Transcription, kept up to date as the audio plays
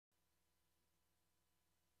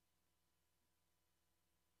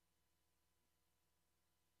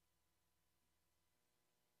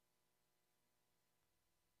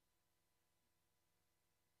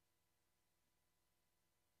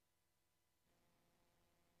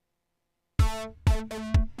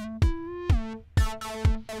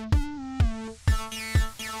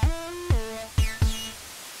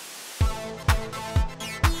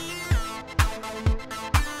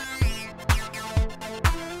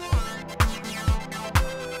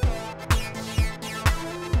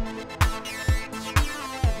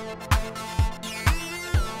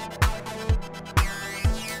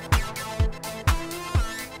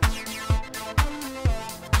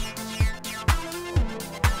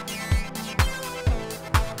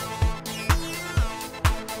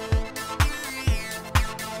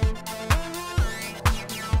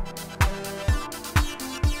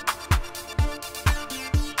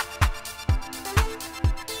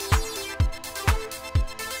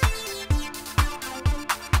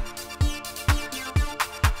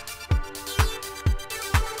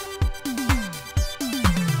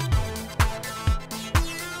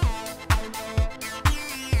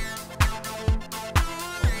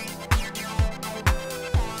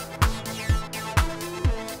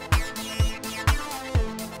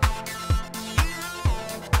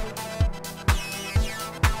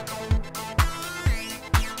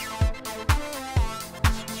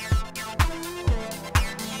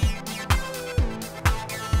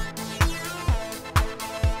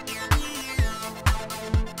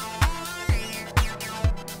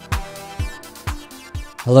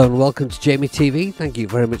Hello and welcome to Jamie TV. Thank you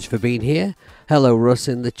very much for being here. Hello Russ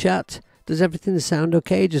in the chat. Does everything sound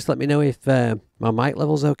okay? Just let me know if my mic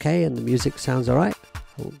level's okay and the music sounds alright.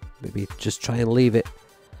 I'll maybe just try and leave it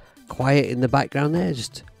quiet in the background there.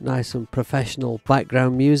 Just nice and professional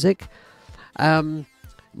background music.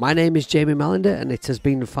 My name is Jamiemal and it has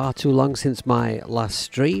been far too long since my last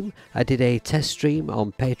stream. I did a test stream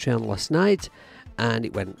on Patreon last night and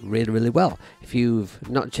it went really well. If you've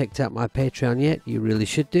not checked out my Patreon yet, you really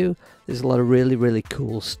should do. There's a lot of really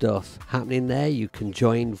cool stuff happening there. You can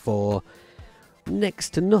join for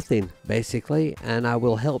next to nothing basically, and I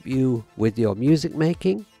will help you with your music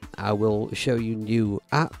making. I will show you new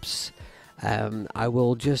apps. I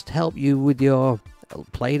will just help you with your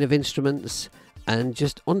playing of instruments and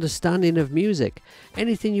just understanding of music.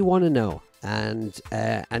 Anything you want to know, and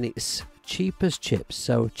it's cheap as chips.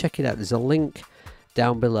 So check it out. There's a link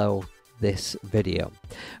down below this video.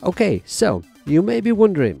 Okay, so you may be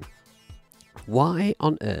wondering, why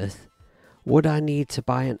on earth would I need to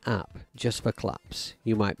buy an app just for claps?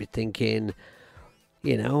 You might be thinking,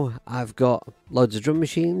 you know, I've got loads of drum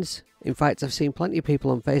machines. In fact, I've seen plenty of people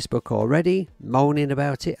on Facebook already moaning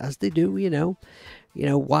about it, as they do, you know,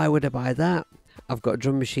 why would I buy that? I've got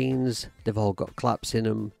drum machines, they've all got claps in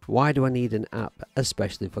them. Why do I need an app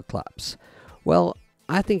especially for claps? Well,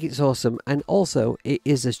 I think it's awesome, and also it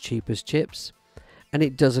is as cheap as chips, and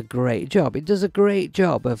it does a great job. It does a great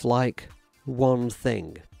job of like one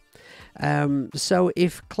thing. So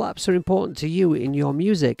if claps are important to you in your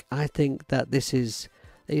music, I think that this is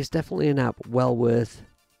definitely an app well worth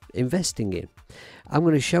investing in. I'm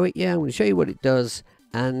going to show it, I'm going to show you what it does,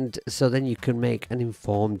 and so then you can make an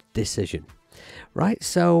informed decision. Right,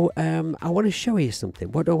 so I want to show you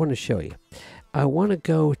something. What do I want to show you? I want to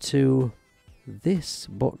go to this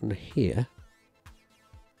button here.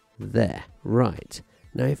 There, right.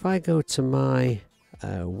 Now if I go to my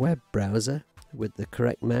web browser with the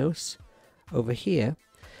correct mouse over here,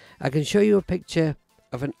 I can show you a picture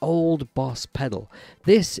of an old Boss pedal.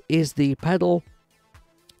 This is the pedal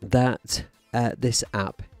that this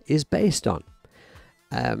app is based on.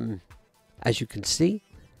 As you can see,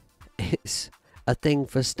 it's a thing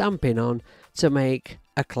for stamping on to make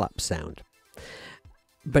a clap sound.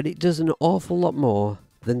 But it does an awful lot more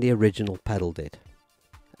than the original pedal did.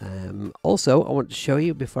 Also, I want to show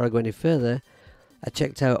you, before I go any further, I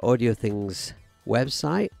checked out AudioThing's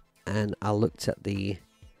website and I looked at the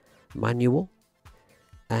manual,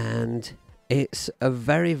 and it's a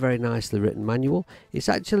very nicely written manual. It's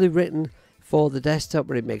actually written for the desktop,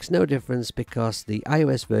 but it makes no difference because the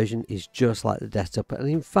iOS version is just like the desktop. And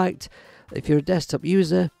in fact, if you're a desktop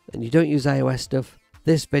user and you don't use iOS stuff,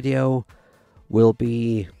 this video will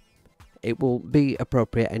be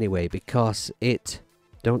appropriate anyway, because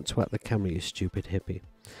don't twat the camera, you stupid hippie,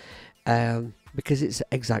 because it's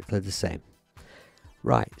exactly the same.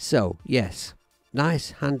 Right, so yes,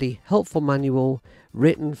 nice, handy, helpful manual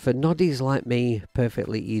written for noddies like me,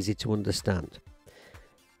 perfectly easy to understand.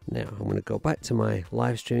 Now I'm going to go back to my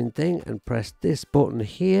live streaming thing and press this button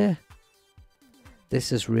here.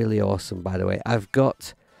 This is really awesome, by the way. I've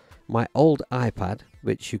got my old iPad,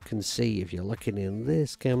 which you can see if you're looking in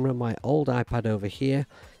this camera, my old iPad over here.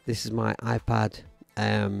 This is my iPad,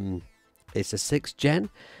 it's a 6th gen,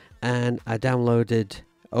 and I downloaded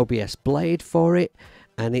OBS Blade for it,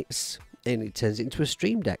 and it turns into a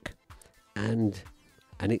Stream Deck. and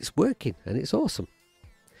it's working, and it's awesome.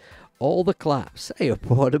 All the claps. Are you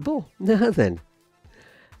portable? Now then.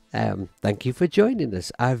 Thank you for joining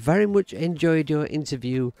us. I very much enjoyed your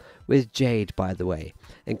interview with Jade, by the way.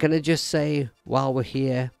 And can I just say, while we're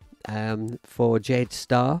here, for Jade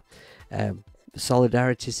Star,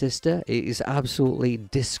 Solidarity Sister, it is absolutely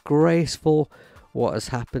disgraceful what has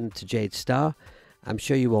happened to Jade Star. I'm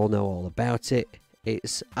sure you all know all about it.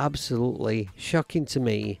 It's absolutely shocking to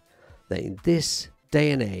me that in this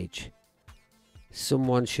day and age,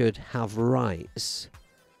 someone should have rights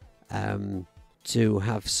to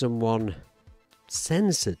have someone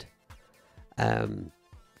censored,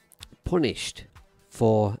 punished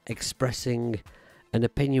for expressing an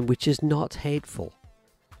opinion which is not hateful.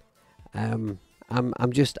 I'm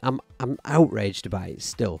outraged by it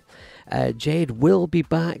still. Jade will be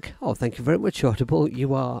back. Oh, thank you very much, Audible.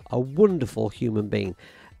 You are a wonderful human being.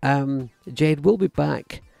 Jade will be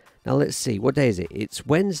back. Now let's see, what day is it? It's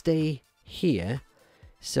Wednesday here.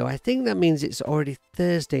 So I think that means it's already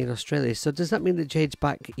Thursday in Australia. So does that mean that Jade's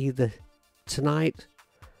back either tonight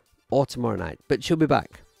or tomorrow night? But she'll be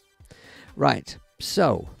back. Right,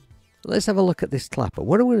 so let's have a look at this clapper.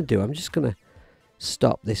 What I'm going to do, I'm just going to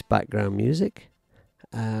stop this background music.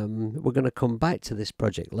 We're going to come back to this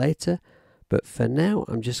project later. But for now,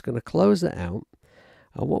 I'm just going to close that out.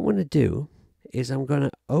 And what I'm going to do is I'm going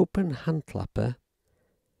to open Hand Clapper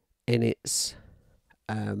in its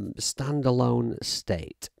standalone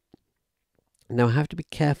state. Now I have to be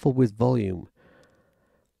careful with volume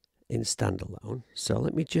in standalone, so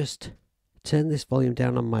let me just turn this volume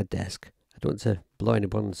down on my desk. I don't want to blow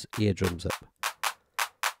anyone's eardrums up,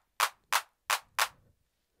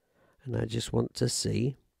 and I just want to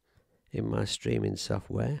see in my streaming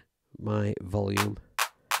software my volume.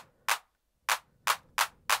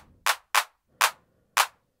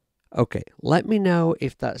 Okay, let me know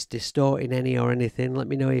if that's distorting any or anything. Let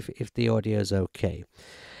me know if the audio is okay.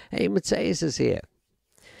 Hey, Mateus is here.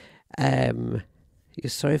 You're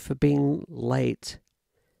sorry for being late.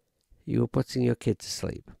 You were putting your kid to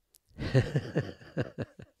sleep.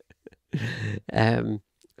 I know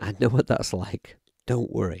what that's like.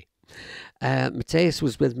 Don't worry. Mateus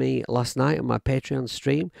was with me last night on my Patreon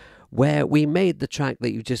stream where we made the track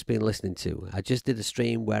that you've just been listening to. I just did a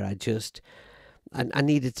stream where I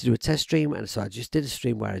needed to do a test stream, and so I just did a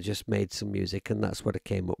stream where I just made some music, and that's what I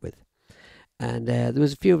came up with. And there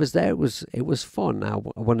was a few of us there. It was fun. I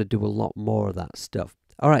want to do a lot more of that stuff.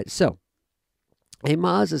 All right, so hey,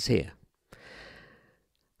 Mars is here.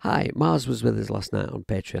 Hi, Mars was with us last night on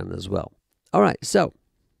Patreon as well. All right, so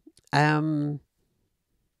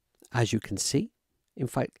as you can see, in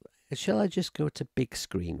fact, shall I just go to big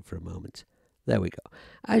screen for a moment? There we go.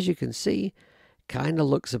 As you can see, kind of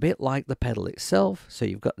looks a bit like the pedal itself. So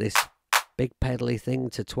you've got this big pedally thing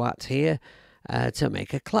to twat here to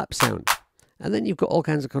make a clap sound. And then you've got all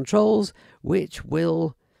kinds of controls which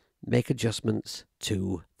will make adjustments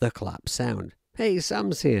to the clap sound. Hey,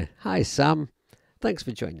 Sam's here. Hi, Sam. Thanks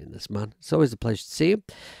for joining us, man. It's always a pleasure to see you.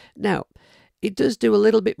 Now, it does do a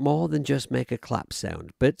little bit more than just make a clap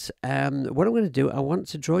sound. But what I'm going to do, I want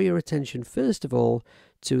to draw your attention, first of all,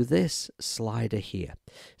 to this slider here.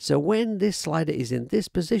 So when this slider is in this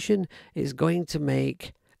position, it's going to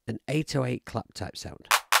make an 808 clap type sound.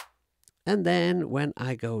 And then when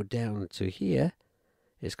I go down to here,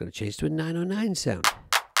 it's going to change to a 909 sound.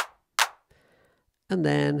 And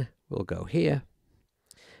then we'll go here.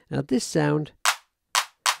 Now this sound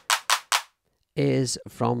is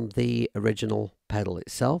from the original pedal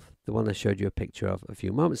itself, the one I showed you a picture of a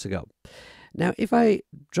few moments ago. Now if I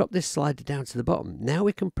drop this slider down to the bottom, now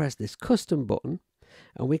we can press this custom button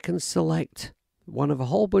and we can select one of a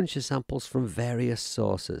whole bunch of samples from various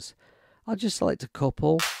sources. I'll just select a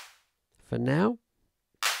couple for now.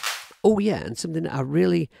 Oh yeah, and something I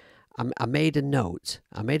made a note.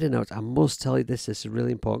 I must tell you this is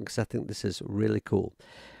really important because I think this is really cool.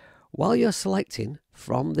 While you're selecting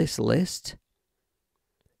from this list,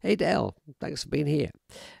 hey Dale, thanks for being here.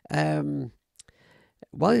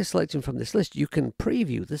 While you're selecting from this list, you can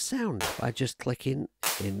preview the sound by just clicking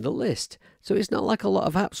in the list. So it's not like a lot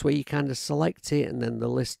of apps where you kind of select it and then the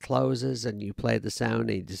list closes and you play the sound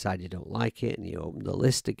and you decide you don't like it and you open the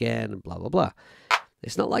list again and blah, blah, blah.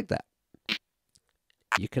 It's not like that.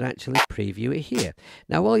 You can actually preview it here.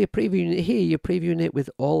 Now, while you're previewing it here, you're previewing it with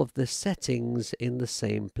all of the settings in the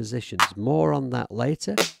same positions. More on that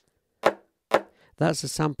later. That's a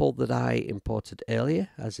sample that I imported earlier,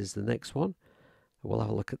 as is the next one. We'll have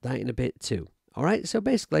a look at that in a bit too. All right, so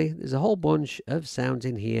basically, there's a whole bunch of sounds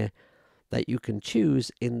in here that you can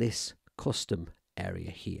choose in this custom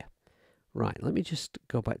area here. Right, let me just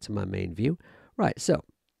go back to my main view. Right, so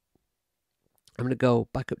I'm going to go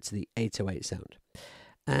back up to the 808 sound.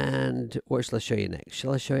 And what shall I show you next?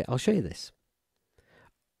 Shall I show you? I'll show you this.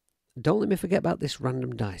 Don't let me forget about this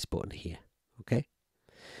random dice button here. Okay?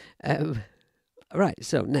 Right,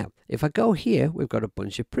 so now, if I go here, we've got a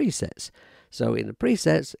bunch of presets. So in the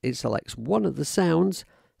presets, it selects one of the sounds.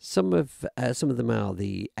 Some of them are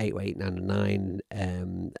the 808, 909,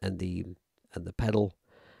 and the pedal,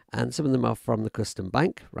 and some of them are from the custom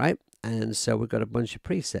bank, right? And so we've got a bunch of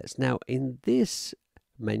presets. Now in this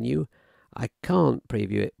menu, I can't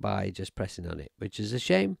preview it by just pressing on it, which is a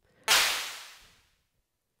shame.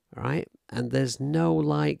 All right, and there's no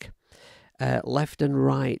like left and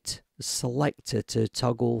right selector to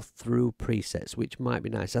toggle through presets, which might be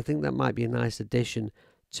nice. I think that might be a nice addition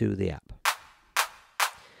to the app.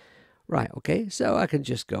 Right, okay, so I can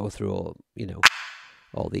just go through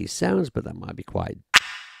all these sounds, but that might be quite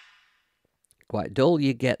dull.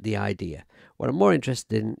 You get the idea. What I'm more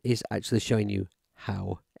interested in is actually showing you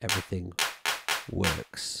how everything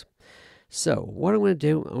works. So what I'm going to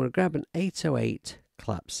do, I'm going to grab an 808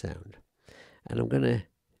 clap sound, and I'm going to,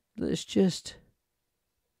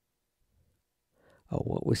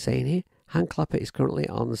 what we're saying here, hand clapper is currently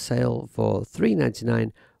on sale for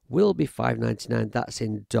 $3.99, will be $5.99. That's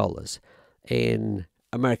in dollars, in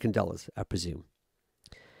American dollars, I presume.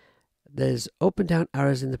 There's up and down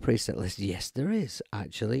arrows in the preset list. Yes, there is.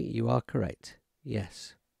 Actually, you are correct.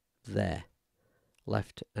 Yes, there,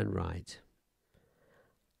 left and right.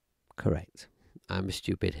 Correct. I'm a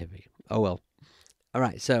stupid hippie. Oh well. All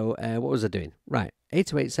right. So what was I doing? Right.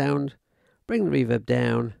 808 sound. Bring the reverb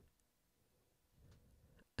down,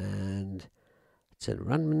 and turn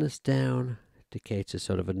randomness down. Decay to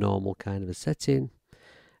sort of a normal kind of a setting,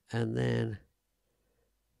 and then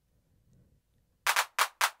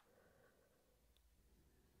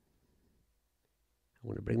I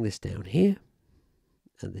want to bring this down here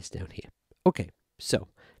and this down here. Okay, so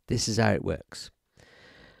this is how it works.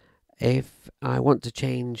 If I want to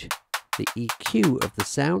change the EQ of the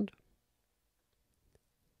sound,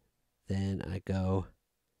 then I go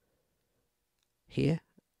here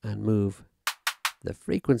and move the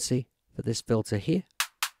frequency for this filter here.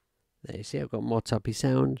 There you see I've got more toppy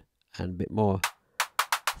sound and a bit more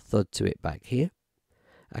thud to it back here.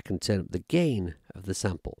 I can turn up the gain of the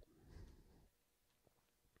sample.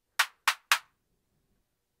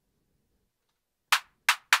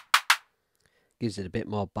 Gives it a bit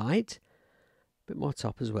more bite, a bit more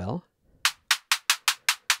top as well,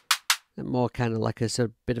 and more kind of like a sort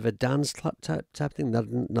of bit of a dance clap type thing.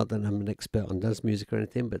 Not that I'm an expert on dance music or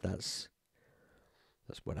anything, but that's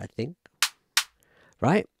what I think.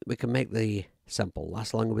 Right, we can make the sample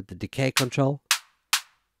last longer with the decay control.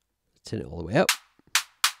 Turn it all the way up.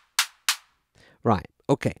 Right,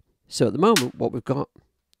 okay. So at the moment, what we've got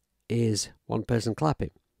is one person clapping.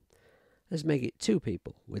 Let's make it two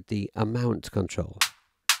people with the amount control.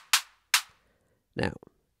 Now,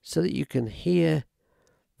 so that you can hear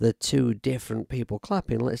the two different people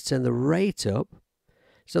clapping, let's turn the rate up.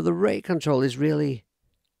 So the rate control is really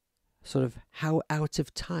sort of how out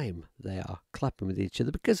of time they are clapping with each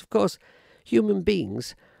other, because of course human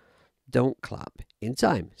beings don't clap in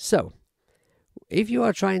time. So if you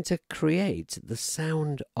are trying to create the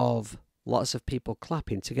sound of lots of people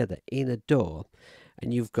clapping together in a door,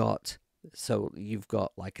 and you've got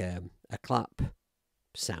like a clap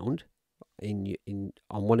sound on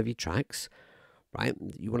one of your tracks, right?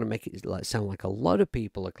 You want to make it sound like a lot of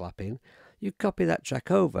people are clapping. You copy that track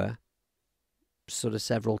over sort of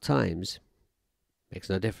several times. Makes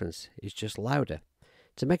no difference. It's just louder.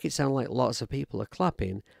 To make it sound like lots of people are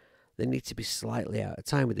clapping, they need to be slightly out of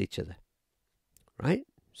time with each other, right?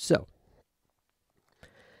 So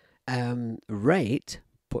rate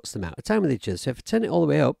puts them out of time with each other. So if I turn it all the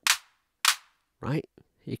way up, right,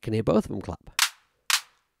 you can hear both of them clap.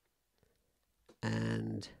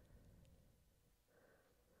 And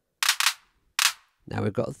now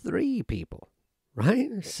we've got three people,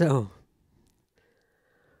 right? So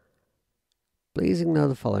please ignore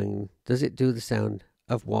the following. Does it do the sound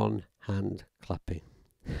of one hand clapping?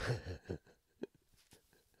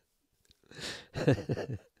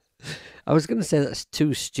 I was going to say that's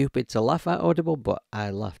too stupid to laugh at, Audible, but I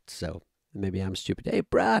laughed, so maybe I'm stupid. Hey,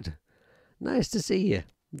 Brad, nice to see you.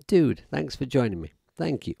 Dude, thanks for joining me.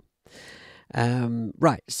 Thank you.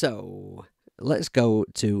 Right, so let's go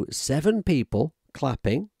to 7 people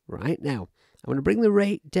clapping right now. I'm going to bring the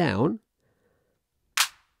rate down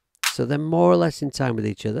so they're more or less in time with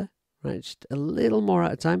each other, right? Just a little more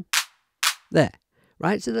out of time. There,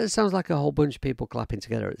 right? So that sounds like a whole bunch of people clapping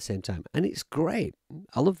together at the same time, and it's great.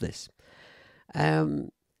 I love this.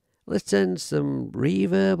 Let's turn some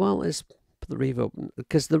reverb on. Let's put the reverb,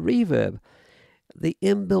 because the reverb the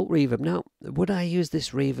inbuilt reverb. Now, would I use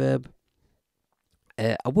this reverb?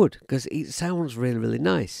 I would, because it sounds really, really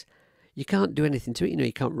nice. You can't do anything to it.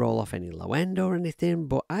 You can't roll off any low end or anything.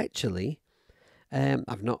 But actually,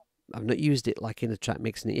 I've not used it like in a track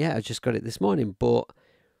mixing it yet. I just got it this morning, but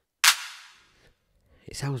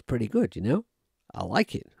it sounds pretty good. I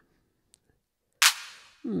like it.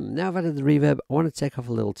 Now I've added the reverb, I want to take off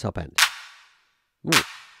a little top end.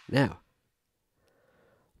 Now,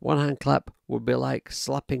 one hand clap would be like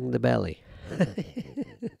slapping the belly.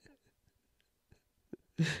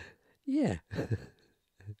 Yeah,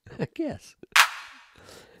 I guess.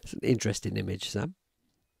 It's an interesting image, Sam.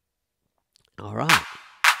 All right.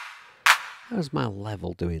 How's my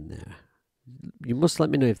level doing there? You must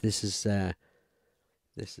let me know if this is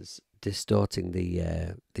distorting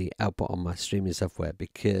the output on my streaming software,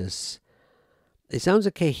 because it sounds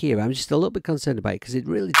okay here. I'm just a little bit concerned about it because it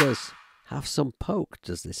really does have some poke,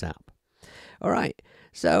 does this app. All right,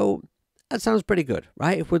 so that sounds pretty good,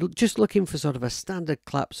 right? If we're just looking for sort of a standard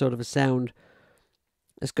clap sort of a sound,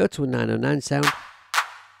 let's go to a 909 sound,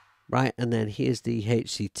 right? And then here's the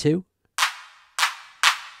HC2.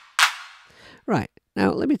 Right,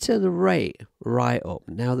 now let me turn the rate right up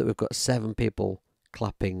now that we've got 7 people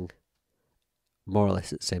clapping more or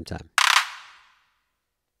less at the same time.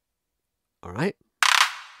 All right.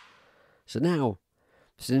 So now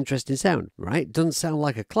it's an interesting sound, right? Doesn't sound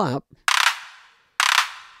like a clap,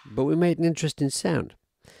 but we made an interesting sound.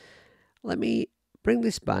 Let me bring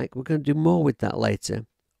this back. We're going to do more with that later.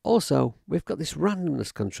 Also, we've got this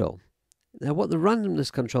randomness control. Now, what the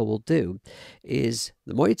randomness control will do is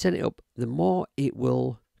the more you turn it up, the more it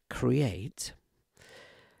will create.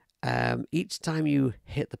 Each time you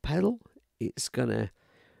hit the pedal, it's going to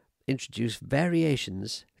introduce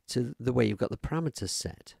variations to the way you've got the parameters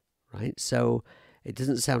set, right? So it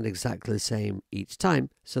doesn't sound exactly the same each time,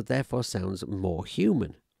 so therefore sounds more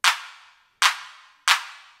human.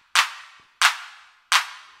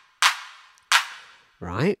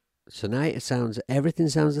 Right? So now it sounds, everything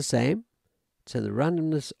sounds the same. Turn the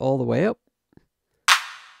randomness all the way up.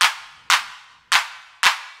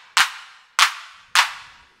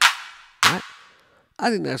 Right? I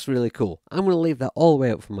think that's really cool. I'm going to leave that all the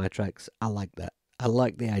way up for my tracks. I like that. I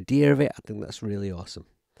like the idea of it. I think that's really awesome.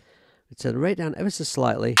 We turn the rate down ever so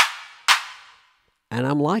slightly. And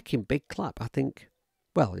I'm liking Big Clap. I think,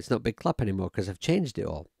 well, it's not Big Clap anymore because I've changed it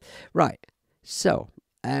all. Right. So,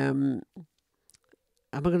 am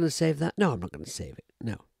I going to save that? No, I'm not going to save it.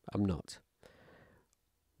 No, I'm not.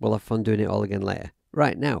 We'll have fun doing it all again later.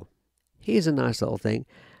 Right, now, here's a nice little thing.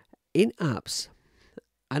 In apps,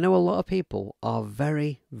 I know a lot of people are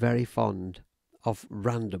very, very fond of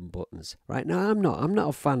random buttons. Right, now I'm not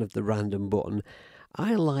a fan of the random button.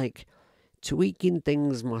 I like tweaking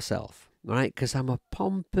things myself, right? Because I'm a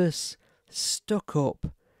pompous, stuck-up,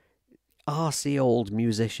 arsey old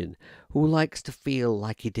musician who likes to feel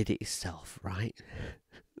like he did it himself, right?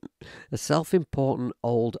 A self-important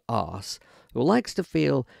old arse who likes to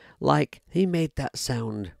feel like he made that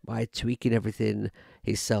sound by tweaking everything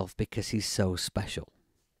himself because he's so special.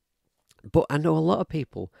 But I know a lot of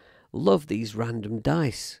people love these random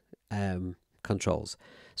dice controls.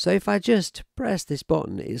 So if I just press this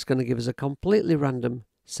button, it's going to give us a completely random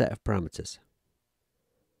set of parameters.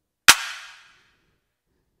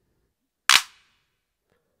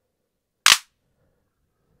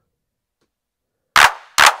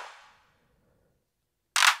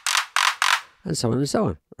 And so on and so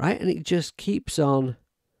on, right? And it just keeps on.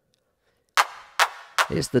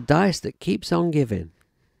 It's the dice that keeps on giving.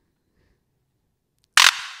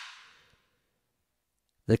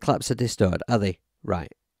 The claps are distorted, are they?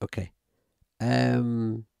 Right, okay.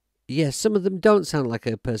 Yes, some of them don't sound like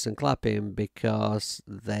a person clapping because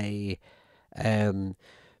they...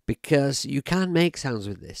 because you can make sounds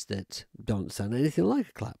with this that don't sound anything like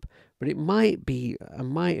a clap. But it might be... I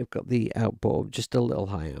might have got the output just a little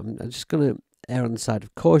higher. I'm just going to err on the side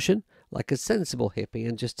of caution, like a sensible hippie,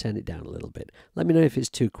 and just turn it down a little bit. Let me know if it's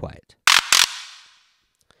too quiet.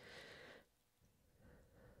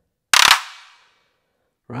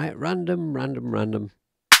 Right, random, random, random.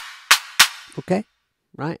 Okay,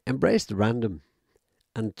 right, embrace the random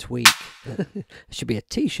and tweak. It should be a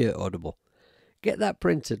t-shirt audible. Get that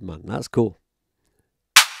printed, man, that's cool.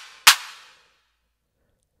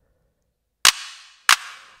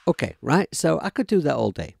 Okay, right, so I could do that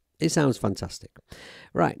all day. It sounds fantastic.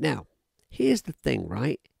 Right, now, here's the thing,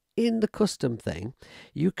 right? In the custom thing,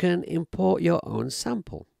 you can import your own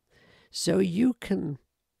sample. So you can...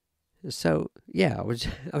 So, yeah, I was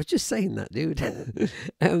just saying that, dude.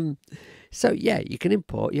 So, yeah, you can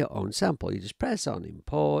import your own sample. You just press on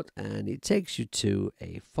import, and it takes you to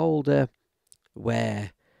a folder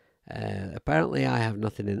where apparently I have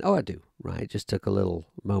nothing in. Oh, I do. Right, it just took a little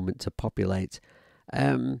moment to populate.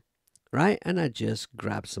 Right, and I just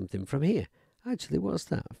grabbed something from here. Actually, what's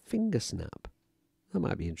that? A finger snap. That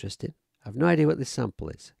might be interesting. I've no idea what this sample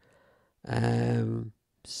is.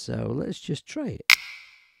 So let's just try it.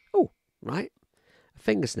 Oh, right, a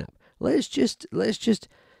finger snap. Let's just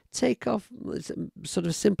take off. Let's sort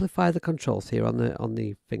of simplify the controls here on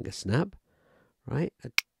the finger snap. Right.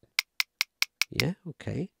 Yeah.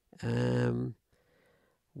 Okay.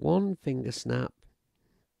 One finger snap,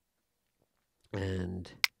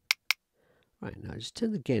 and right now just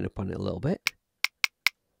turn the gain up on it a little bit,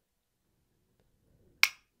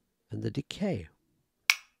 and the decay.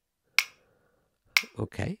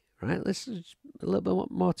 Okay. Right. Let's just a little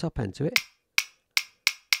bit more top end to it.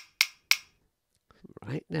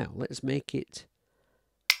 Right, now let's make it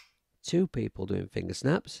 2 people doing finger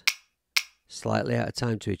snaps, slightly out of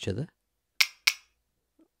time to each other.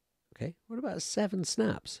 Okay, what about 7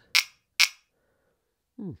 snaps?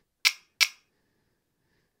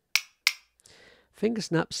 Finger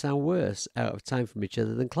snaps sound worse out of time from each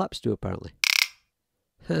other than claps do, apparently.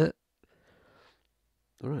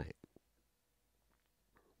 Alright.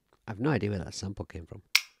 I've no idea where that sample came from.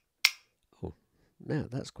 Oh, now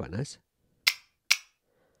that's quite nice.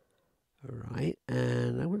 Alright,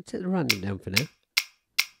 and I want to take the random down for now.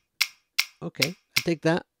 Okay, I dig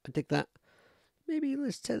that. I dig that. Maybe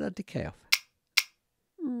let's take that decay off.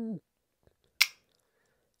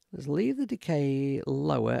 Let's leave the decay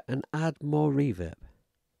lower and add more reverb.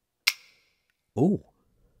 Oh.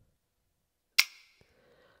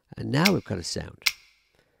 And now we've got a sound.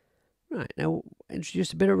 Right, now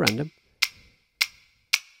introduce a bit of random.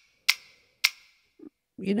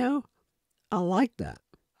 You know, I like that.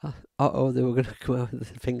 Uh-oh, they were going to come out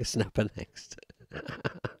with the finger snapper next.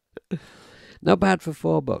 Not bad for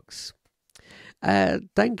 $4.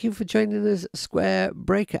 Thank you for joining us, Square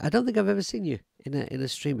Breaker. I don't think I've ever seen you in a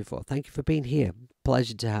stream before. Thank you for being here.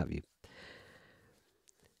 Pleasure to have you.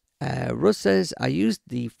 Russ says, I used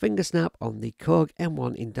the finger snap on the Korg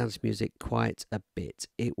M1 in dance music quite a bit.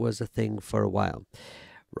 It was a thing for a while.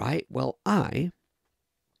 Right, well, I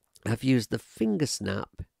have used the finger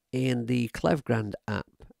snap in the Clevgrand app.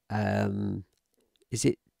 Is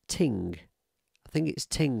it Ting? I think it's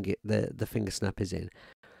Ting the finger snap is in.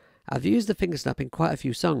 I've used the finger snap in quite a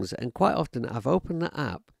few songs, and quite often I've opened that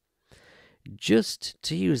app just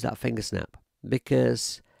to use that finger snap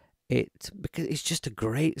because it's just a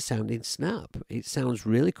great sounding snap. It sounds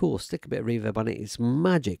really cool. Stick a bit of reverb on it. It's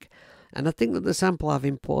magic. And I think that the sample I've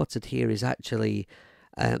imported here is actually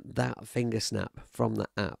that finger snap from the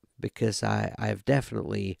app, because I've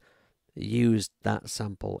definitely used that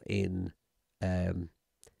sample in other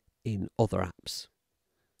apps.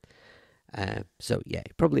 So yeah,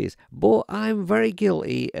 it probably is. But I'm very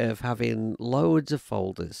guilty of having loads of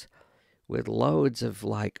folders with loads of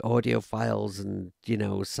like audio files and, you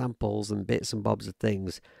know, samples and bits and bobs of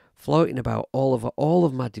things floating about all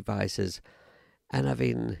of my devices, and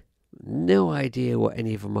having no idea what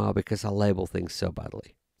any of them are because I label things so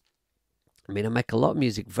badly. I mean, I make a lot of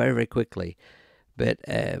music very, very quickly, but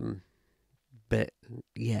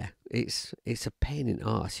yeah, it's a pain in the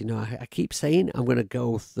arse. You know, I keep saying I'm going to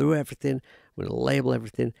go through everything, I'm going to label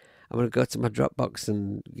everything, I'm going to go to my Dropbox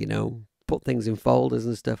and, you know, put things in folders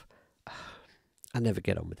and stuff. I never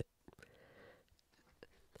get on with it.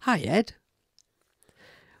 Hi, Ed.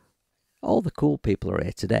 All the cool people are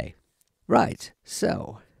here today. Right,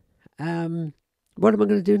 so, what am I going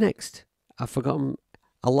to do next? I've forgotten.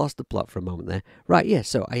 I lost the plot for a moment there. Right, yeah,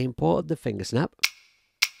 so I imported the finger snap.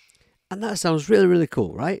 And that sounds really, really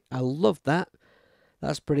cool, right? I love that.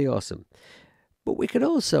 That's pretty awesome. But we could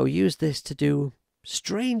also use this to do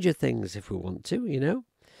stranger things if we want to, you know?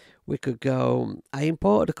 We could go... I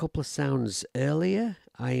imported a couple of sounds earlier.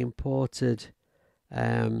 I imported...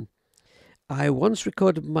 I once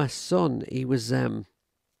recorded my son. He was...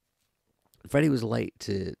 Freddie was late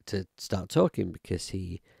to start talking because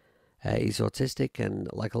he's autistic, and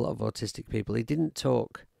like a lot of autistic people, he didn't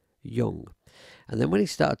talk young. And then when he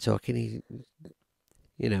started talking, he,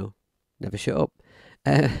 you know, never shut up.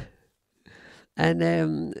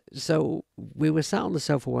 So we were sat on the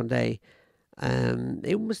sofa one day.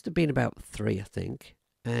 It must have been about 3, I think.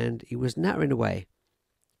 And he was nattering away,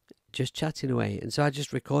 just chatting away. And so I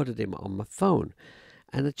just recorded him on my phone.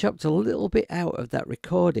 And I chopped a little bit out of that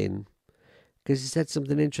recording because he said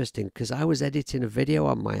something interesting. Because I was editing a video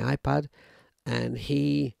on my iPad, and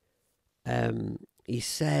he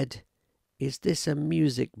said, is this a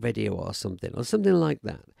music video or something like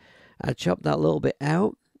that? I chopped that little bit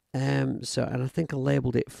out, and I think I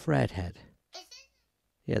labelled it Fredhead.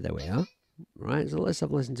 Yeah, there we are. Right, so let's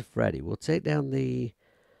have a listen to Freddie. We'll take down the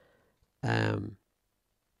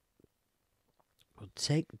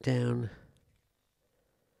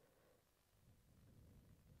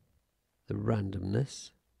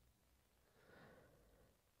randomness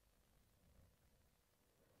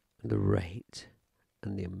and the rate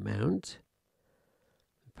and the amount.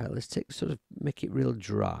 In fact, let's make it real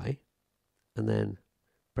dry and then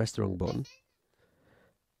press the wrong button.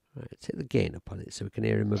 Right, take the gain up on it so we can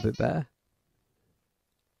hear him a bit better.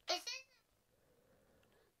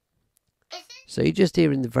 So you're just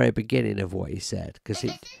hearing the very beginning of what he said, because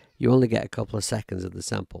you only get a couple of seconds of the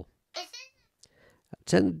sample.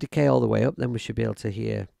 Turn the decay all the way up, then we should be able to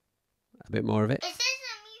hear a bit more of it.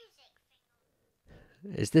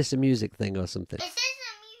 Is this a music thing or something?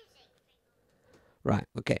 Right,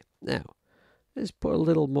 okay. Now, let's put a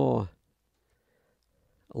little more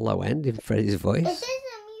low end in Freddie's voice.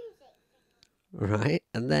 Right,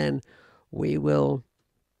 and then we will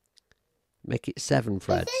make it 7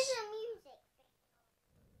 frets.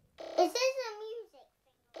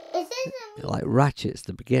 Like ratchets at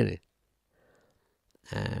the beginning.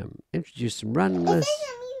 Introduce some randomness.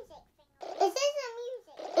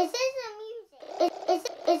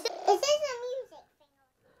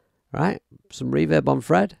 Right, some reverb on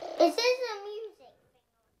Fred.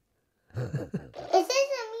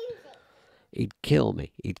 He'd kill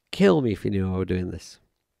me. He'd kill me if he knew I were doing this.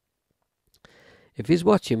 If he's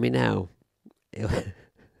watching me now, he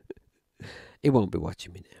won't be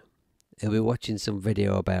watching me now. He'll be watching some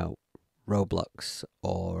video about Roblox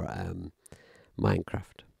or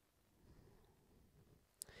Minecraft.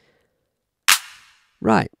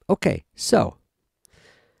 Right, okay, so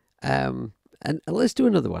and let's do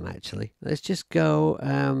another one actually. Let's just go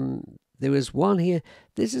there was one here.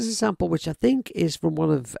 This is a sample which I think is from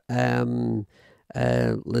one of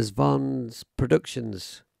Les Von's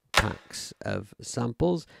productions packs of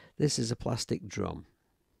samples. This is a plastic drum.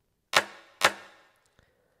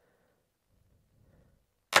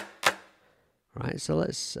 Right, so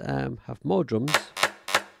let's have more drums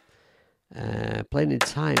playing in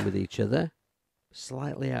time with each other,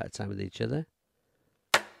 slightly out of time with each other.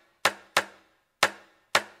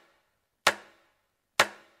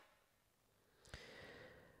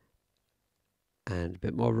 And a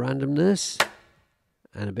bit more randomness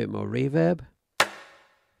and a bit more reverb.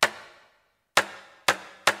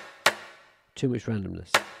 Too much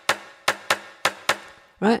randomness.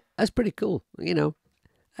 Right, that's pretty cool, you know,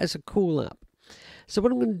 that's a cool app. So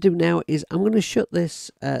what I'm going to do now is I'm going to shut this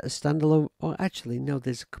standalone. Or actually, no,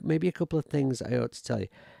 there's maybe a couple of things I ought to tell you.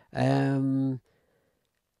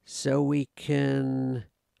 So we can,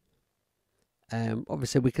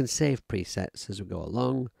 obviously we can save presets as we go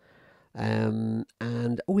along. And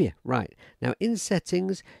oh yeah, right. Now in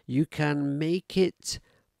settings, you can make it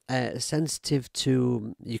sensitive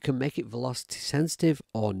to, you can make it velocity sensitive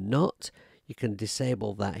or not. You can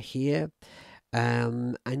disable that here.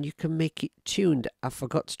 And you can make it tuned. I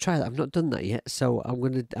forgot to try that. I've not done that yet, so I'm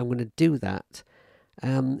gonna do that.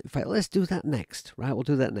 In fact, let's do that next. Right, we'll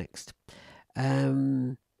do that next.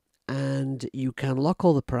 And you can lock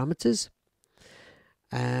all the parameters,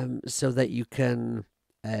 so that you can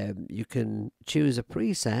choose a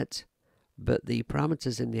preset, but the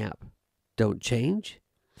parameters in the app don't change.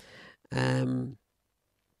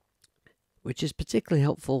 Which is particularly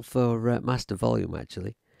helpful for master volume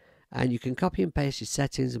actually. And you can copy and paste your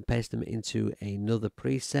settings and paste them into another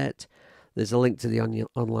preset. There's a link to the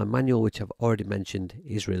online manual, which I've already mentioned,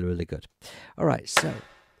 is really, really good. All right, so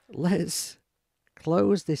let's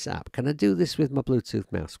close this app. Can I do this with my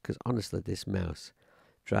Bluetooth mouse? Because honestly, this mouse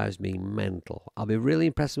drives me mental. I'll be really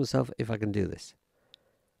impressed with myself if I can do this.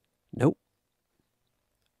 Nope.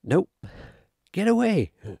 Nope. Get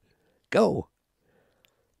away. Go.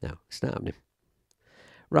 No, it's not happening.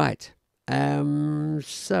 Right.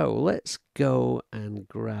 So let's go and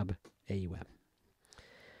grab AUM.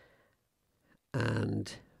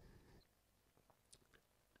 And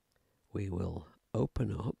we will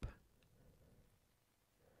open up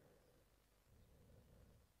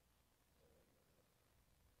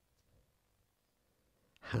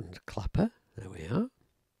Hand Clapper. There we are.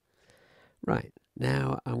 Right,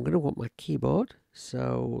 now I'm going to want my keyboard,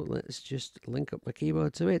 so let's just link up my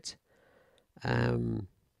keyboard to it.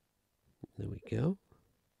 There we go.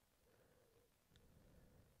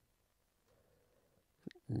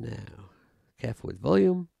 Now, careful with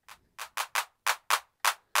volume.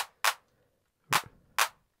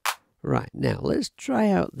 Right, now let's try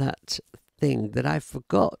out that thing that I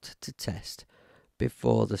forgot to test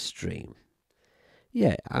before the stream.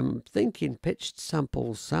 Yeah, I'm thinking pitched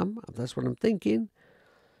samples, Sam. That's what I'm thinking.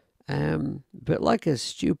 But like a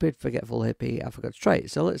stupid, forgetful hippie, I forgot to try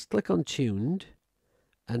it. So let's click on tuned.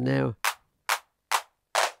 And now,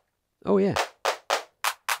 oh yeah.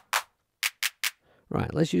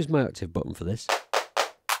 Right, let's use my octave button for this.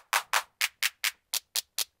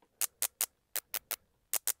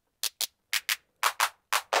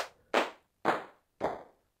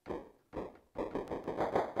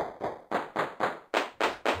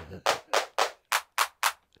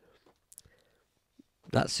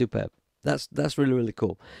 That's superb. That's really, really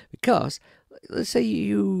cool. Because let's say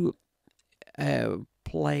you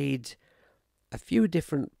played a few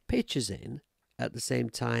different pitches in at the same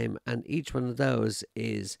time, and each one of those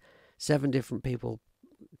is 7 different people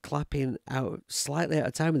clapping out slightly out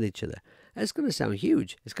of time with each other. It's going to sound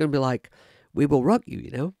huge. It's going to be like "We Will Rock You,"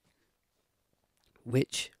 you know,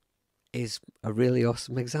 which is a really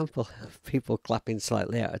awesome example of people clapping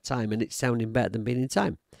slightly out of time and it's sounding better than being in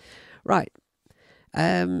time. Right.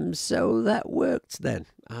 So that worked then.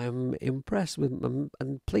 I'm impressed with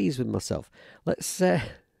and pleased with myself. Let's there's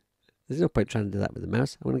no point trying to do that with the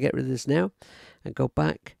mouse. I'm going to get rid of this now and go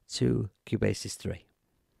back to Cubasis 3.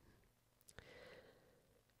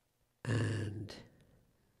 And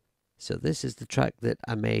so this is the track that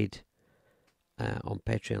I made on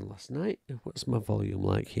Patreon last night. What's my volume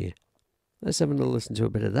like here? Let's have another listen to a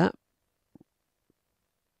bit of that.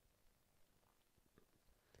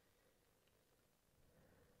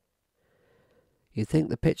 You think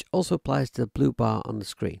the pitch also applies to the blue bar on the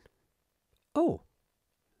screen? Oh.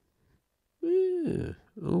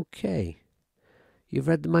 Okay. You've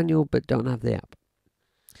read the manual but don't have the app.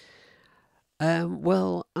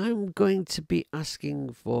 Well, I'm going to be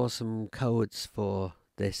asking for some codes for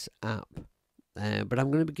this app. But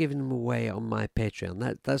I'm going to be giving them away on my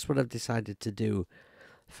Patreon. That's what I've decided to do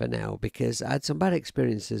for now, because I had some bad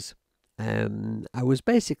experiences. I was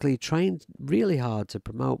basically trying really hard to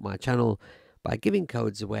promote my channel by giving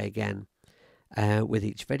codes away again with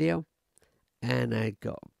each video, and I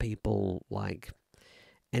got people like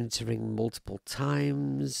entering multiple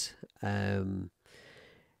times,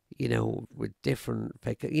 you know, with different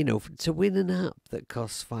fake, you know, to win an app that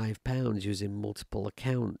costs £5 using multiple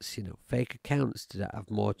accounts, you know, fake accounts to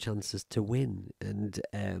have more chances to win. And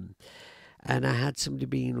I had somebody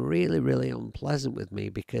being really, really unpleasant with me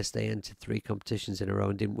because they entered 3 competitions in a row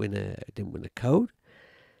and didn't win a code.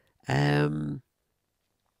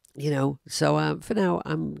 You know, so for now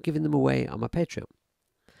I'm giving them away on my Patreon,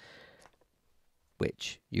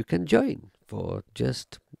 which you can join for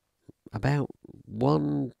just about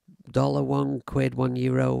 $1, £1,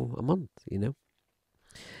 €1 a month, you know.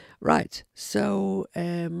 Right, so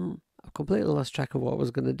I've completely lost track of what I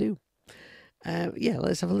was going to do. Yeah,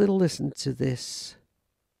 let's have a little listen to this.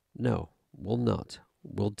 No, we'll not.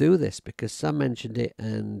 We'll do this because Sam mentioned it,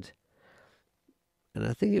 and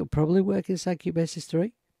I think it'll probably work inside Cubasis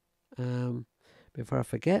 3. Before I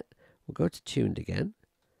forget, we'll go to tuned again.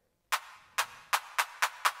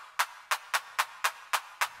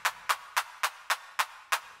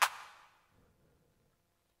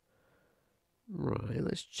 Right,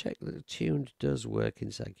 let's check that tuned does work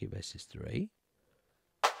inside Cubasis 3.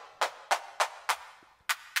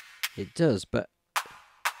 It does, but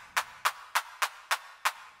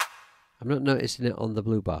I'm not noticing it on the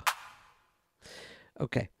blue bar.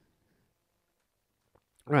 Okay.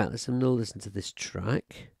 Right, let's have another listen to this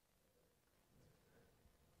track.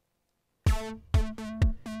 Be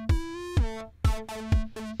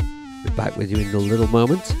back with you in a little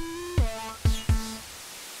moment.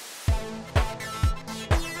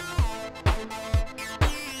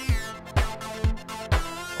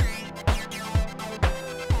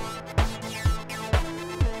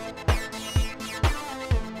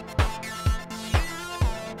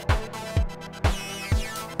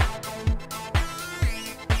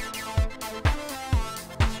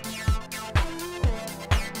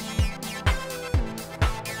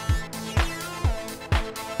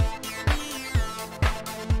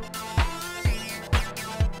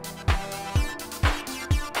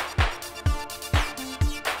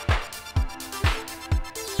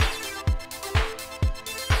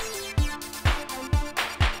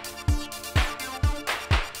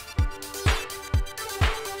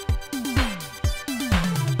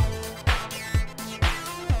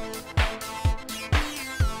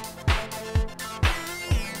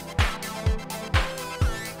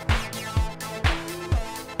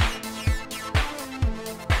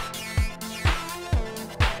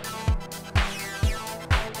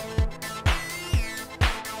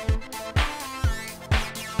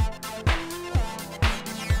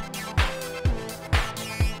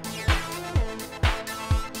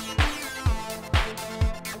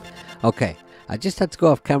 Okay, I just had to go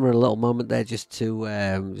off camera a little moment there just to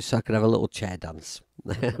just so I could have a little chair dance.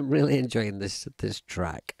 I'm really enjoying this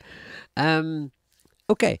track.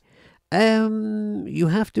 Okay. You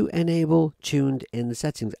have to enable tuned in the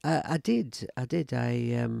settings. I did that.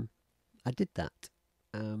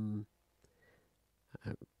 I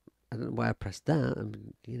don't know why I pressed that.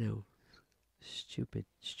 Stupid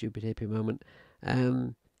hippie moment.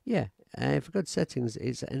 Yeah, if I got settings,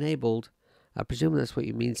 it's enabled. I presume that's what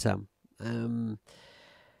you mean, Sam.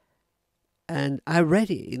 And I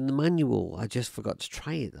read it in the manual. I just forgot to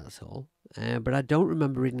try it, that's all. But I don't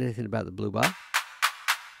remember reading anything about the blue bar.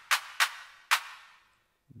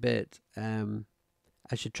 But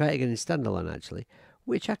I should try it again in standalone, actually,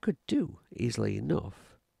 which I could do easily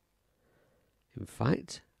enough. In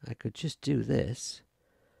fact, I could just do this.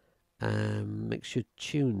 Make sure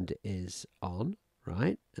tuned is on,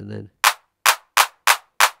 right? And then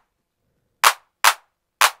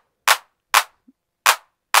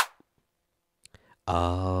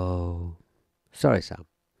oh, sorry, Sam.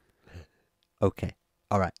 Okay,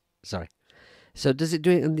 all right, sorry. So does it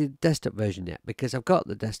do it on the desktop version yet? Because I've got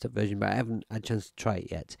the desktop version, but I haven't had a chance to try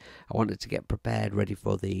it yet. I wanted to get prepared, ready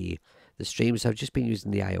for the stream, so I've just been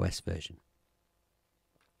using the iOS version.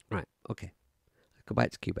 Right, okay. Go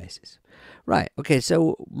back to Cubases. Right, okay,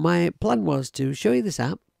 so my plan was to show you this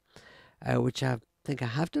app, which I think I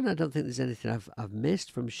have done. I don't think there's anything I've missed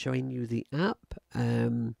from showing you the app.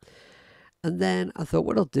 And then I thought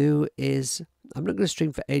what I'll do is, I'm not going to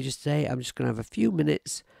stream for ages today. I'm just going to have a few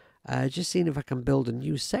minutes just seeing if I can build a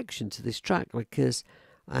new section to this track, because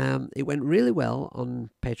it went really well on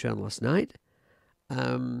Patreon last night.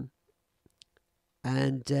 But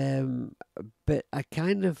I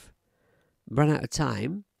kind of ran out of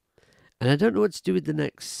time, and I don't know what to do with the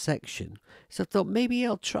next section. So I thought maybe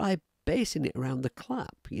I'll try basing it around the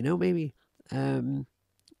clap.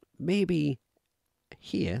 Maybe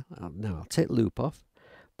here. No, I'll take loop off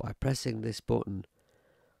by pressing this button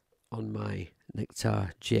on my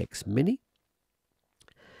Nectar GX Mini.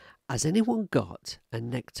 Has anyone got a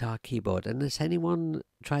Nectar keyboard, and has anyone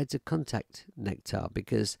tried to contact Nectar?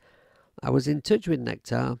 Because I was in touch with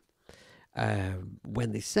Nectar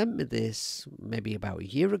when they sent me this maybe about a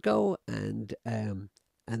year ago, and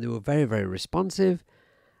they were very, very responsive,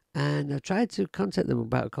 and I've tried to contact them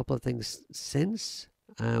about a couple of things since,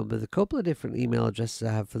 with a couple of different email addresses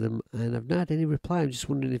I have for them, and I've not had any reply. I'm just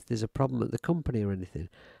wondering if there's a problem at the company or anything,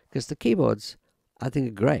 because the keyboards I think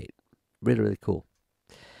are great, really, really cool.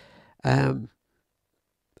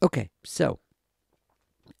 Okay, so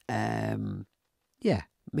yeah,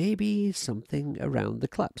 maybe something around the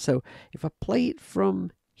clap. So if I play it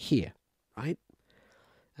from here, right?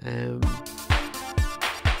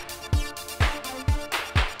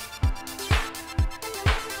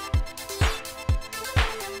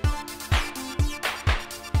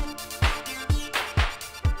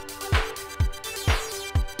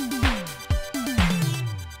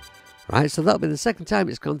 Right, so that'll be the second time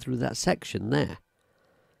it's gone through that section there.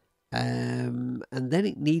 And then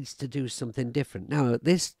it needs to do something different. Now,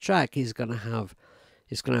 this track is going to have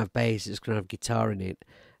bass, it's going to have guitar in it.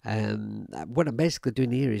 What I'm basically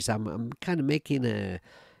doing here is I'm kind of making a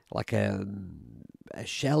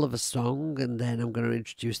shell of a song, and then I'm going to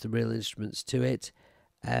introduce the real instruments to it.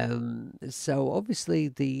 So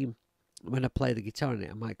obviously when I play the guitar in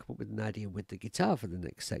it, I might come up with an idea with the guitar for the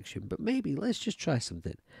next section. But maybe let's just try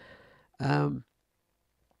something.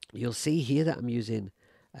 You'll see here that I'm using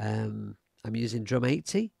Drum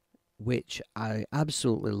 80, which I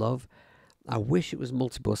absolutely love. I wish it was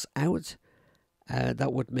multibus out.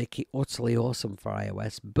 That would make it utterly awesome for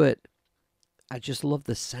iOS, but I just love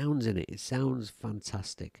the sounds in it. It sounds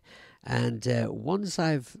fantastic. And once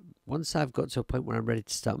I've got to a point where I'm ready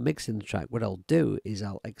to start mixing the track, what I'll do is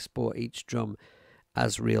I'll export each drum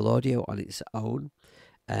as real audio on its own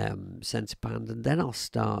center band, and then I'll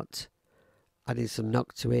start adding some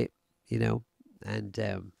knock to it, and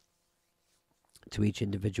to each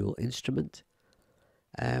individual instrument.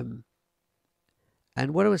 And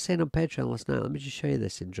what I was saying on Patreon last night, let me just show you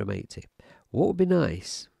this in Drum 80. What would be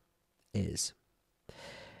nice is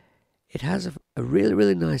it has a really,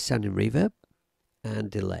 really nice sounding reverb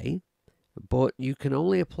and delay, but you can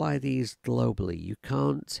only apply these globally. You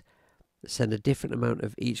can't send a different amount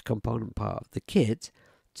of each component part of the kit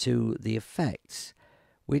to the effects,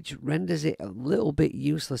 which renders it a little bit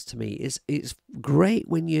useless to me. It's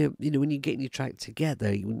when you're getting your track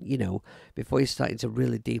together, before you're starting to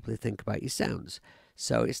really deeply think about your sounds.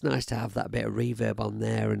 So it's nice to have that bit of reverb on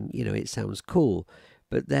there, and it sounds cool.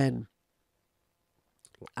 But then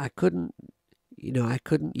I couldn't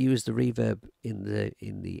use the reverb in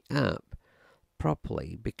the app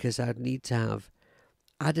properly because I'd need to have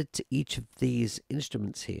added to each of these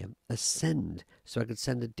instruments here a send, so I could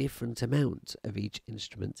send a different amount of each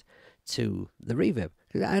instrument to the reverb.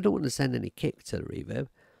 Because I don't want to send any kick to the reverb.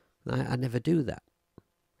 I never do that.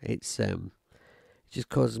 It just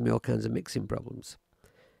causes me all kinds of mixing problems.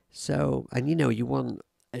 So, and you want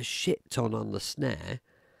a shit ton on the snare,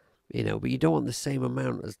 but you don't want the same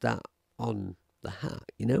amount as that on the hat,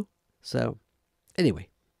 So, anyway,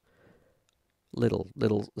 little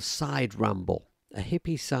side ramble, a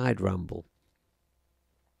hippie side ramble.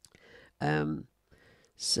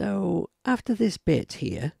 So after this bit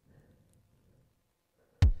here,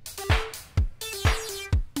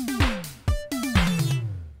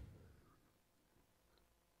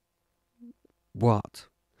 what?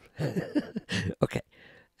 Okay,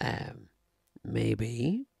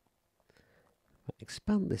 maybe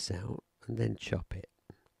expand this out and then chop it.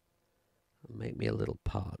 Make me a little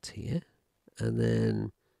part here, and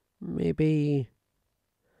then maybe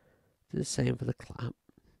do the same for the clap.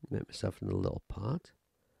 Make myself in a little part.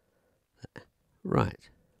 Right.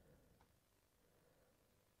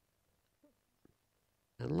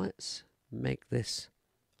 And let's make this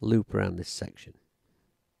loop around this section.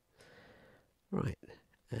 Right.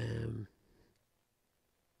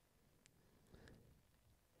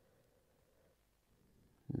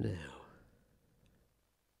 Now.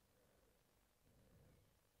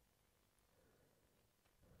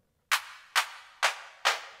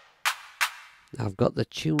 I've got the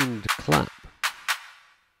tuned clap.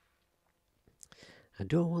 And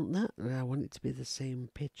do I want that? I want it to be the same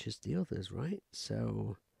pitch as the others, right?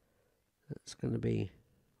 So that's going to be,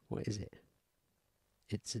 what is it?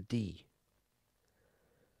 It's a D.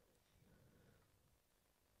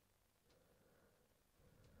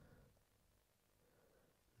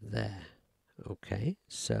 There. Okay,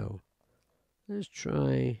 so let's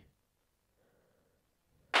try.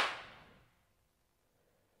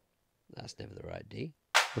 That's never the right D.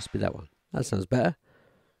 Must be that one. That sounds better.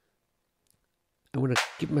 I'm going to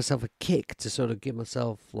give myself a kick to sort of give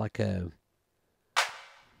myself like a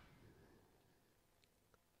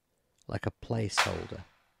placeholder.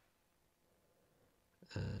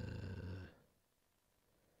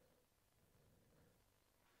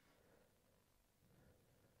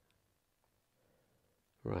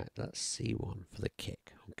 Right, that's C1 for the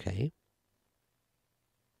kick. Okay.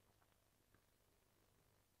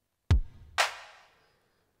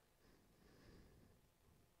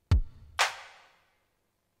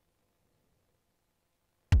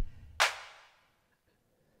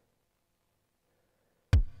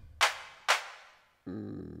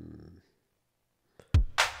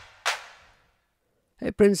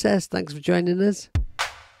 Hey, Princess, thanks for joining us.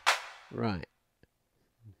 Right.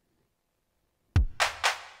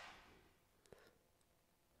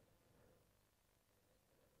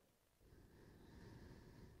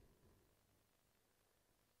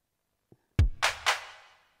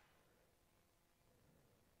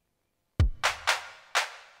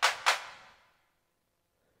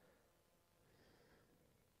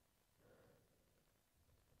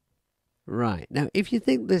 Right. Now, if you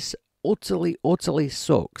think this utterly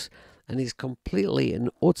sucks and is completely and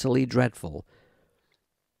utterly dreadful,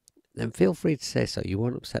 then feel free to say so. You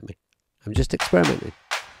won't upset me. I'm just experimenting.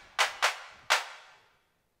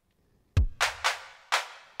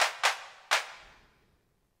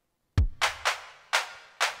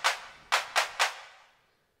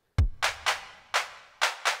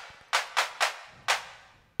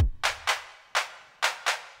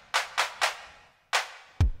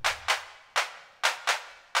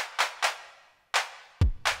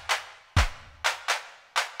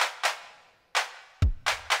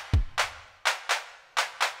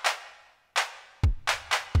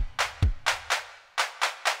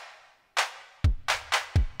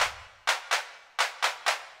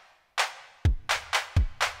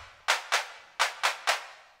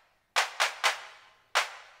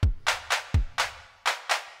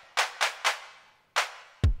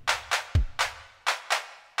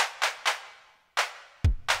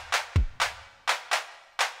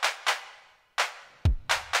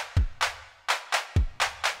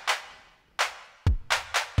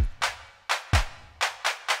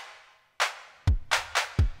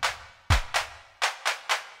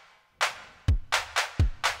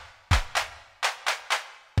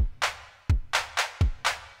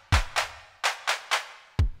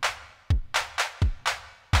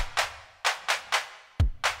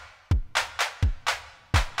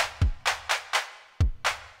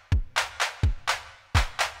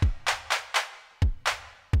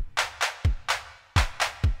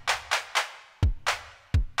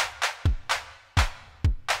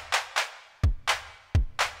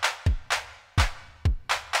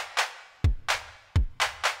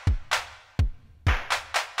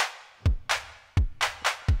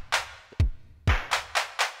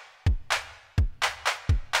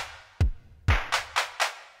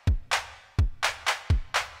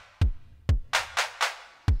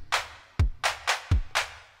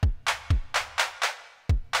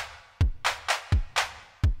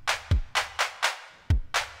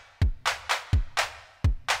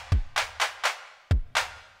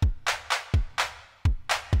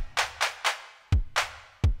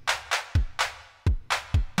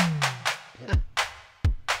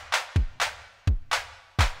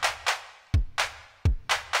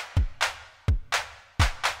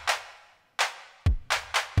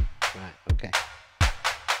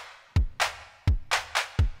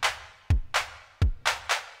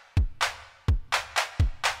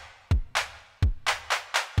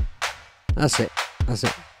 That's it. That's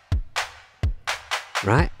it.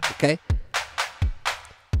 Right, okay.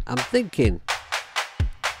 I'm thinking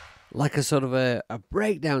like a sort of a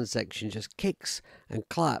breakdown section, just kicks and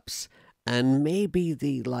claps, and maybe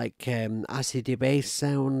the like acidy bass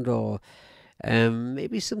sound, or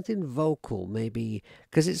maybe something vocal, maybe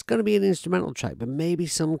because it's going to be an instrumental track, but maybe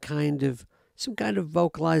some kind of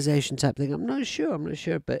vocalization type thing. I'm not sure,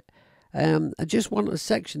 but I just want a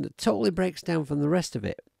section that totally breaks down from the rest of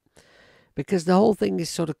it, because the whole thing is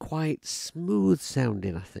sort of quite smooth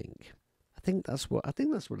sounding. I think that's what I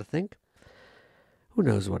think. Who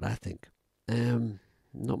knows what I think?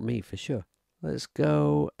 Not me for sure. Let's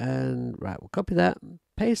go and right, we'll copy that,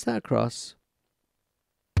 paste that across.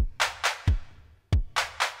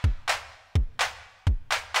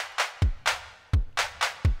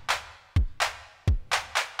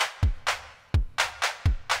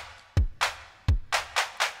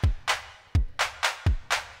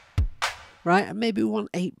 Right, and maybe we want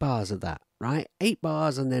 8 bars of that, right? 8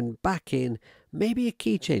 bars, and then back in, maybe a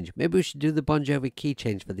key change. Maybe we should do the Bon Jovi key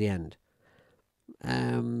change for the end.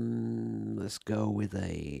 Let's go with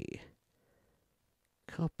a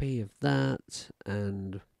copy of that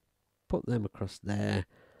and put them across there.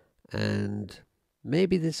 And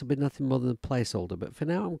maybe this will be nothing more than a placeholder, but for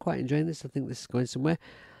now I'm quite enjoying this. I think this is going somewhere.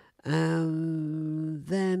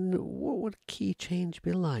 Then what would a key change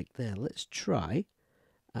be like there? Let's try.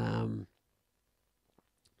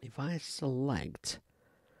 If I select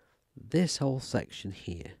this whole section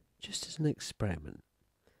here, just as an experiment.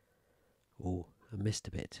 Oh, I missed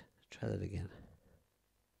a bit. Try that again.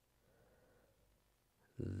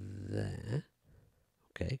 There.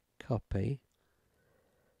 Okay, copy.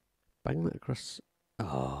 Bang that across.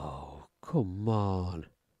 Oh, come on.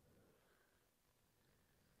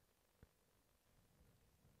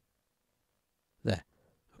 There.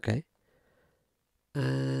 Okay.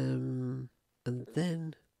 And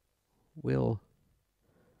then we'll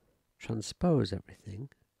transpose everything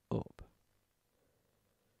up.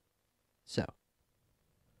 So,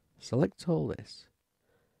 select all this,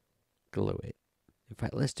 glue it. In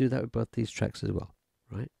fact, let's do that with both these tracks as well,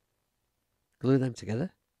 right? Glue them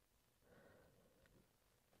together.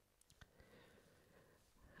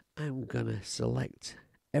 I'm going to select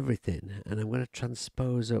everything, and I'm going to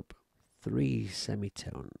transpose up 3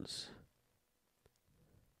 semitones.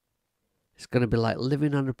 It's going to be like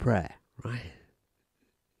living on a prayer, right?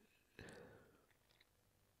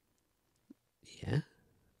 Yeah,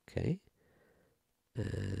 okay.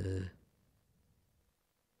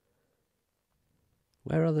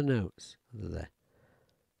 Where are the notes? They're there.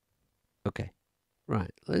 Okay, right.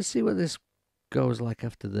 Let's see what this goes like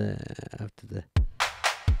after the.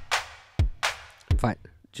 In fact,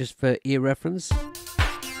 just for ear reference,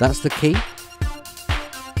 that's the key.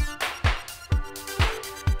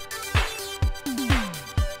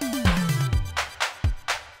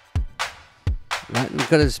 Right, we've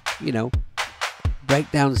got this,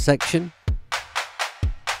 breakdown section.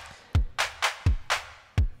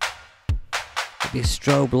 Maybe a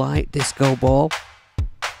strobe light, disco ball,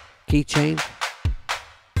 keychain.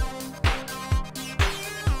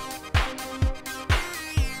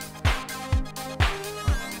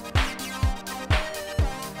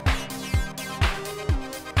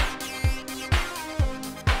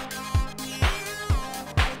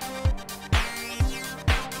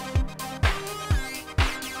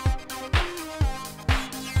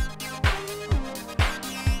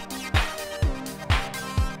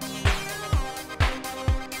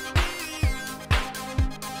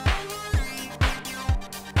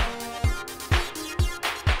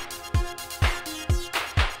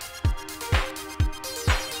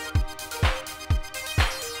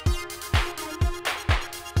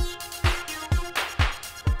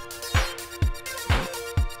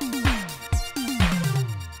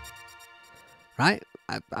 Right,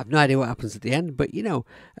 I've no idea what happens at the end, but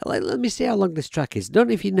let me see how long this track is. Don't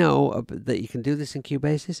know if you know that you can do this in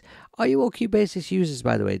Cubasis. Are you all Cubasis users,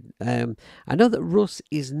 by the way? I know that Russ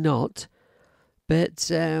is not, but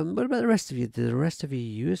what about the rest of you? Do the rest of you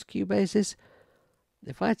use Cubasis?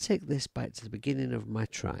 If I take this back to the beginning of my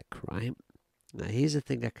track, right, now here's the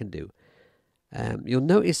thing I can do. You'll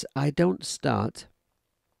notice I don't start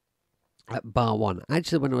at bar 1.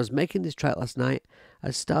 Actually, when I was making this track last night, I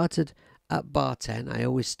started at bar 10. I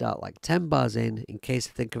always start like 10 bars in case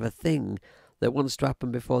I think of a thing that wants to happen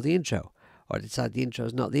before the intro, or I decide the intro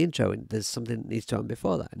is not the intro and there's something that needs to happen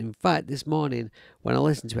before that. And in fact, this morning when I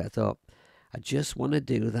listened to it, I thought, I just want to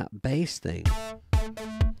do that bass thing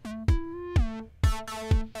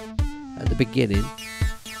at the beginning.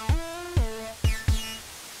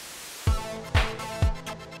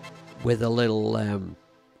 With a little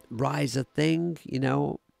riser thing, you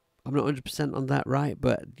know. I'm not 100% on that, right?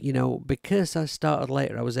 But, you know, because I started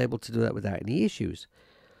later, I was able to do that without any issues.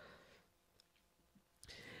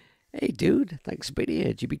 Hey, dude, thanks for being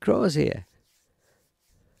here. GB Crow's here.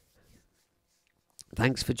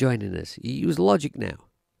 Thanks for joining us. You use Logic now.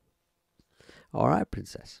 All right,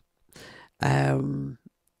 princess.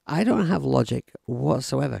 I don't have Logic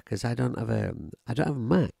whatsoever because I don't have a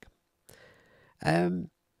Mac.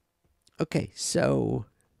 Okay, so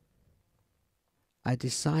I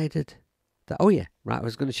decided that, oh yeah, right, I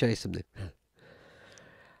was going to show you something.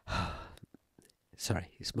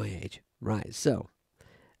 Sorry, it's my age. Right, so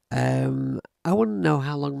I want to know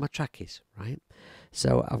how long my track is, right?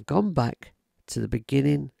 So I've gone back to the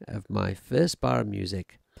beginning of my first bar of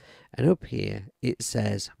music, and up here it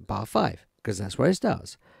says bar 5, because that's where it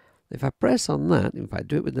starts. If I press on that, if I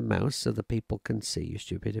do it with the mouse so that people can see, you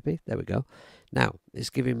stupidity, there we go. Now, it's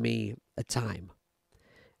giving me a time.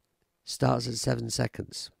 Starts at 7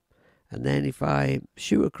 seconds. And then if I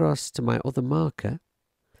shoot across to my other marker,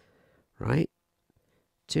 right,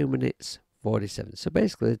 2 minutes 47. So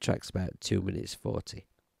basically the track's about 2 minutes 40.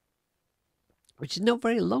 Which is not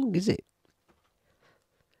very long, is it?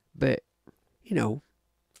 But, you know,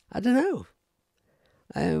 I don't know.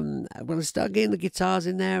 When I start getting the guitars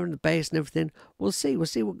in there and the bass and everything, we'll see. We'll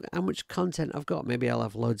see how much content I've got. Maybe I'll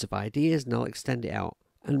have loads of ideas and I'll extend it out.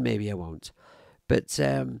 And maybe I won't. But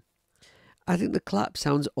I think the clap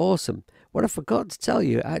sounds awesome. What I forgot to tell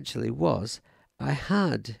you, actually, was I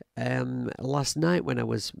had, last night when I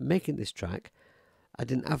was making this track, I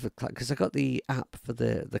didn't have a clap because I got the app for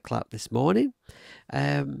the clap this morning.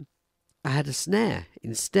 I had a snare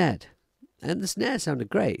instead. And the snare sounded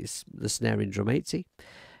great. It's the snare in Drum 80.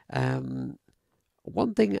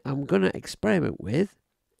 One thing I'm going to experiment with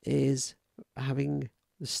is having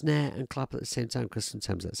the snare and clap at the same time, because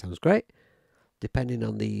sometimes that sounds great, depending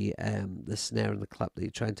on the snare and the clap that you're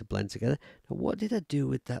trying to blend together. Now, what did I do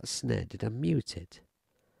with that snare? Did I mute it?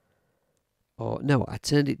 Or no, I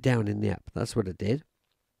turned it down in the app. That's what I did.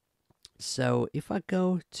 So if I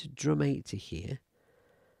go to Drum 80 here,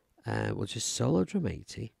 we'll just solo Drum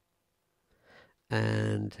 80.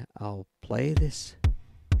 And I'll play this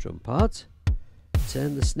drum part,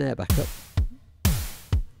 turn the snare back up.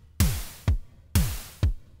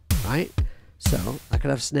 Right, so I could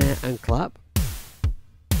have snare and clap.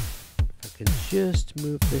 If I can just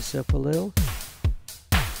move this up a little.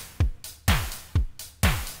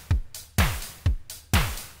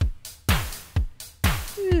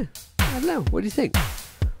 Yeah, I don't know, what do you think?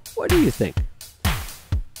 What do you think?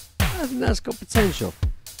 I think that's got potential.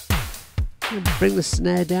 Bring the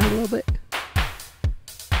snare down a little bit.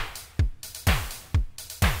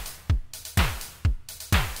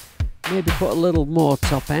 Maybe put a little more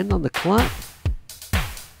top end on the clap.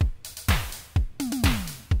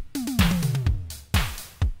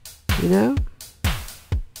 You know?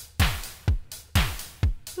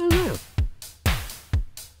 I don't know.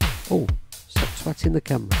 Oh, stop swatting the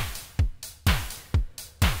camera.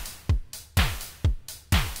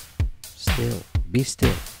 Still, be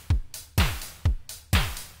still.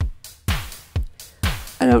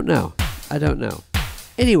 I don't know.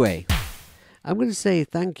 Anyway, I'm going to say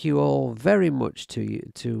thank you all very much to you.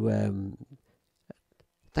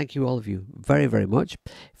 Thank you all of you very, very much.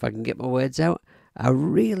 If I can get my words out, I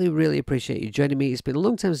really, really appreciate you joining me. It's been a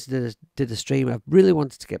long time since I did a stream. I really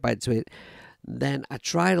wanted to get back to it. Then I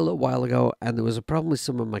tried a little while ago, and there was a problem with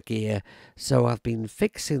some of my gear, so I've been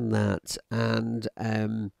fixing that. And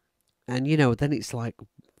you know, then it's like,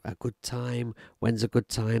 a good time, when's a good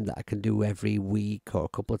time that I can do every week or a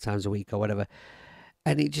couple of times a week or whatever,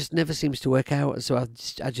 and it just never seems to work out. So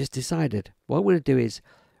I just decided what I'm going to do is,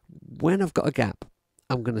 when I've got a gap,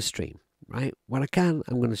 I'm going to stream, right? When I can,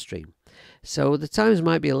 I'm going to stream. So the times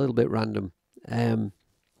might be a little bit random, but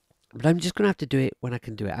I'm just going to have to do it when I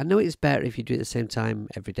can do it. I know it's better if you do it at the same time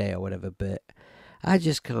every day or whatever, but I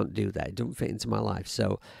just can't do that. It doesn't fit into my life.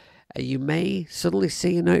 So you may suddenly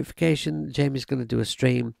see a notification, Jamie's going to do a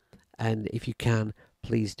stream, and if you can,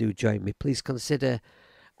 please do join me. Please consider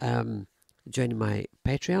joining my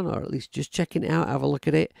Patreon, or at least just checking it out, have a look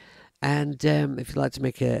at it. And if you'd like to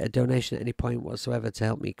make a donation at any point whatsoever to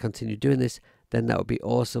help me continue doing this, then that would be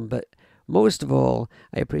awesome. But most of all,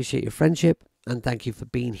 I appreciate your friendship, and thank you for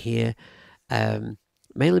being here.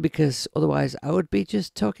 Mainly because otherwise I would be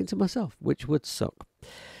just talking to myself, which would suck.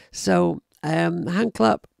 So, hand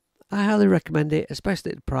clap, I highly recommend it,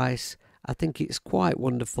 especially at the price. I think it's quite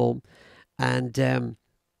wonderful. And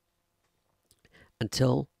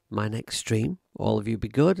until my next stream, all of you be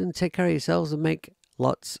good and take care of yourselves and make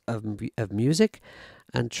lots of music,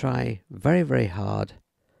 and try very, very hard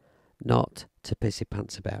not to pissy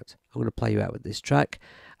pants about. I'm going to play you out with this track.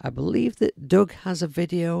 I believe that Doug has a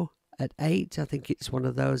video at 8. I think it's one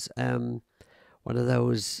of those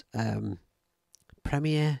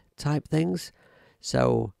premiere type things.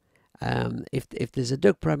 So if there's a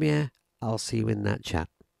Doug premiere, I'll see you in that chat.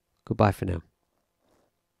 Goodbye for now.